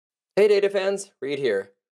Hey data fans, Reed here.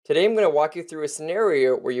 Today I'm going to walk you through a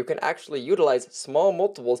scenario where you can actually utilize small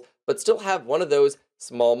multiples but still have one of those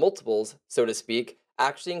small multiples, so to speak,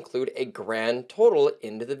 actually include a grand total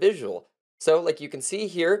into the visual. So like you can see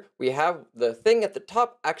here, we have the thing at the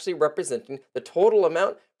top actually representing the total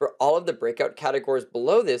amount for all of the breakout categories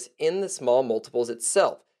below this in the small multiples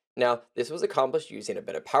itself. Now, this was accomplished using a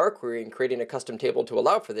bit of Power Query and creating a custom table to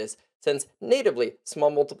allow for this, since natively small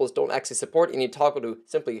multiples don't actually support any toggle to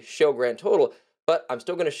simply show grand total, but I'm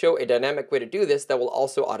still going to show a dynamic way to do this that will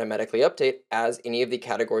also automatically update as any of the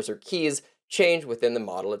categories or keys change within the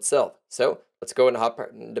model itself. So let's go and hop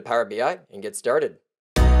into Power BI and get started.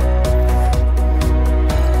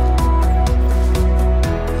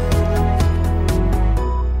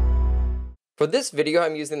 For this video,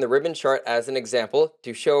 I'm using the ribbon chart as an example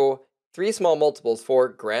to show three small multiples for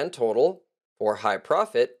grand total, for high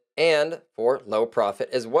profit, and for low profit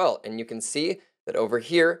as well. And you can see that over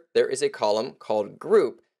here, there is a column called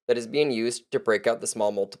group that is being used to break out the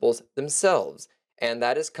small multiples themselves. And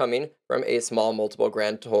that is coming from a small multiple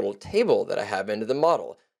grand total table that I have into the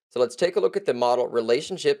model. So let's take a look at the model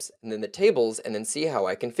relationships and then the tables and then see how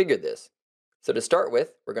I configure this. So to start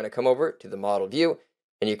with, we're going to come over to the model view,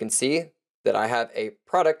 and you can see that I have a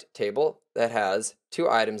product table that has two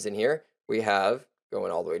items in here. We have,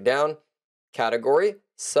 going all the way down, category,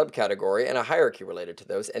 subcategory, and a hierarchy related to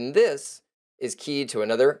those. And this is keyed to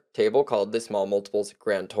another table called the small multiples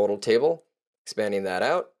grand total table. Expanding that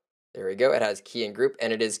out, there we go. It has key and group,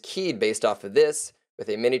 and it is keyed based off of this with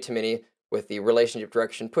a many-to-many with the relationship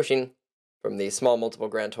direction pushing from the small multiple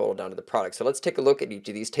grand total down to the product. So let's take a look at each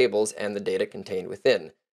of these tables and the data contained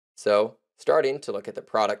within. So starting to look at the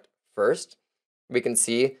product first, we can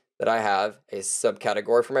see that I have a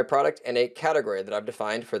subcategory for my product and a category that I've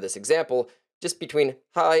defined for this example just between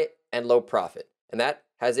high and low profit. And that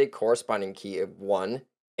has a corresponding key of 1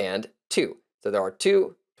 and 2. So there are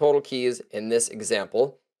two total keys in this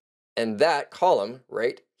example. And that column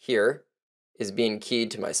right here is being keyed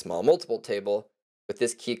to my small multiple table with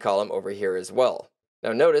this key column over here as well.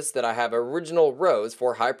 Now notice that I have original rows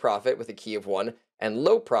for high profit with a key of 1 and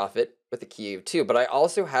low profit with a key of 2, but I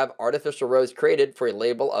also have artificial rows created for a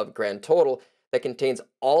label of grand total that contains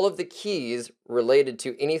all of the keys related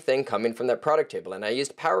to anything coming from that product table, and I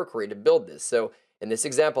used Power Query to build this. So in this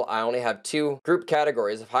example, I only have two group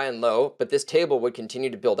categories of high and low, but this table would continue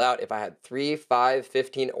to build out if I had 3, 5,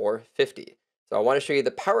 15, or 50. So I want to show you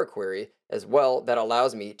the Power Query as well that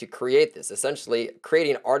allows me to create this, essentially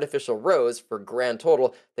creating artificial rows for grand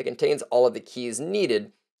total that contains all of the keys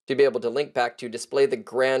needed to be able to link back to display the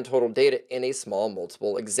grand total data in a small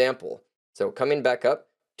multiple example. So coming back up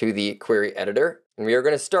to the query editor, and we are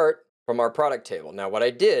going to start from our product table. Now what I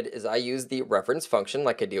did is I used the reference function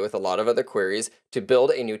like I do with a lot of other queries to build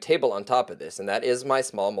a new table on top of this, and that is my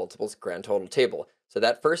small multiples grand total table. So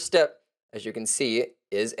that first step, as you can see,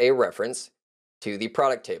 is a reference to the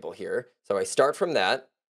product table here. So I start from that.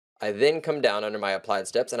 I then come down under my applied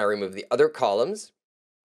steps and I remove the other columns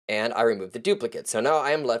and I remove the duplicate. So now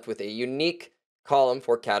I am left with a unique column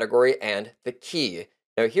for category and the key.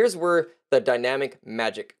 Now here's where the dynamic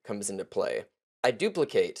magic comes into play. I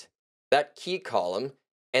duplicate that key column,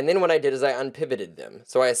 and then what I did is I unpivoted them.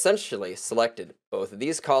 So I essentially selected both of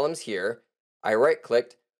these columns here, I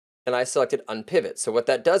right-clicked, and I selected unpivot. So what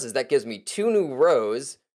that does is that gives me two new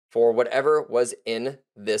rows for whatever was in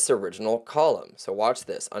this original column. So watch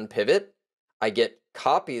this, unpivot, I get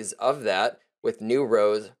copies of that with new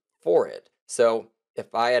rows for it. So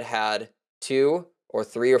if I had had 2 or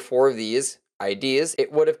 3 or 4 of these IDs,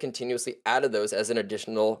 it would have continuously added those as an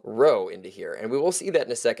additional row into here. And we will see that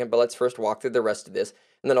in a second, but let's first walk through the rest of this,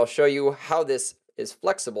 and then I'll show you how this is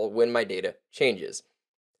flexible when my data changes.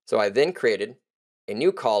 So I then created a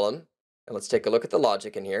new column, and let's take a look at the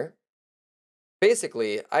logic in here.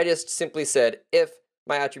 Basically, I just simply said if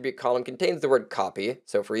my attribute column contains the word copy,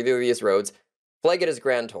 so for either of these rows, flag it as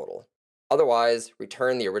grand total. Otherwise,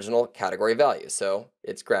 return the original category value. So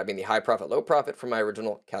it's grabbing the high profit, low profit from my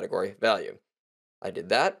original category value. I did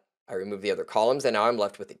that. I removed the other columns, and now I'm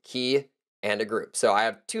left with a key and a group. So I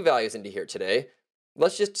have two values into here today.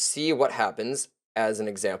 Let's just see what happens as an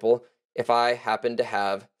example if I happen to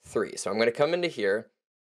have 3. So I'm going to come into here.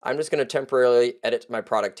 I'm just going to temporarily edit my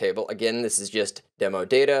product table. Again, this is just demo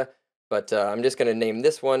data, but I'm just going to name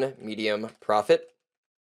this one medium profit.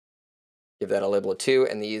 Give that a label of 2,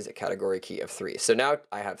 and these a category key of 3. So now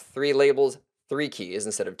I have 3 labels, 3 keys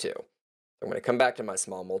instead of 2. I'm going to come back to my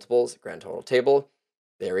small multiples grand total table.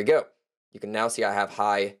 There we go. You can now see I have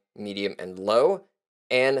high, medium, and low,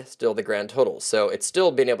 and still the grand total. So it's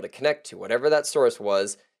still being able to connect to whatever that source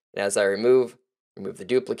was. And as I remove the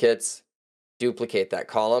duplicates, duplicate that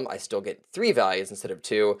column, I still get 3 values instead of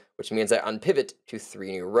 2, which means I unpivot to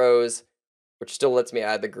 3 new rows, which still lets me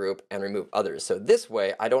add the group and remove others. So this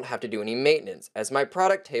way, I don't have to do any maintenance. As my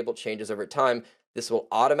product table changes over time, this will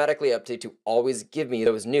automatically update to always give me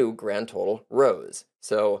those new grand total rows.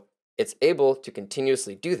 So it's able to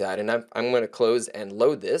continuously do that. And I'm going to close and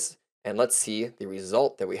load this, and let's see the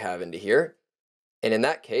result that we have into here. And in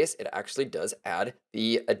that case, it actually does add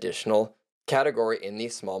the additional category in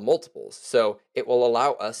these small multiples. So it will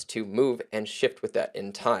allow us to move and shift with that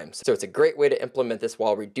in time. So it's a great way to implement this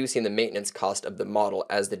while reducing the maintenance cost of the model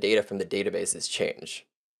as the data from the databases change.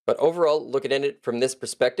 But overall, looking at it from this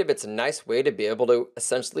perspective, it's a nice way to be able to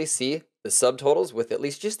essentially see the subtotals with at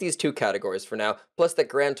least just these 2 categories for now, plus that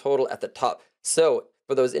grand total at the top. So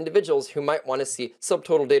for those individuals who might want to see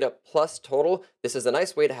subtotal data plus total, this is a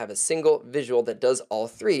nice way to have a single visual that does all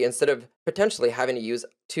 3 instead of potentially having to use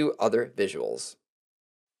 2 other visuals.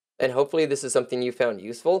 And hopefully this is something you found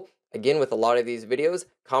useful. Again, with a lot of these videos,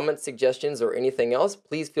 comments, suggestions, or anything else,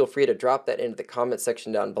 please feel free to drop that into the comment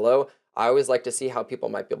section down below. I always like to see how people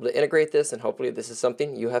might be able to integrate this, and hopefully this is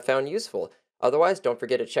something you have found useful. Otherwise, don't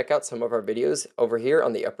forget to check out some of our videos over here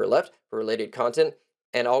on the upper left for related content.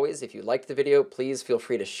 And always, if you liked the video, please feel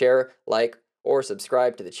free to share, like, or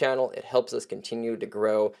subscribe to the channel. It helps us continue to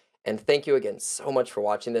grow. And thank you again so much for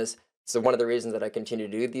watching this. So one of the reasons that I continue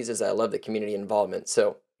to do these is I love the community involvement.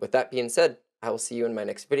 So with that being said, I will see you in my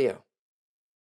next video.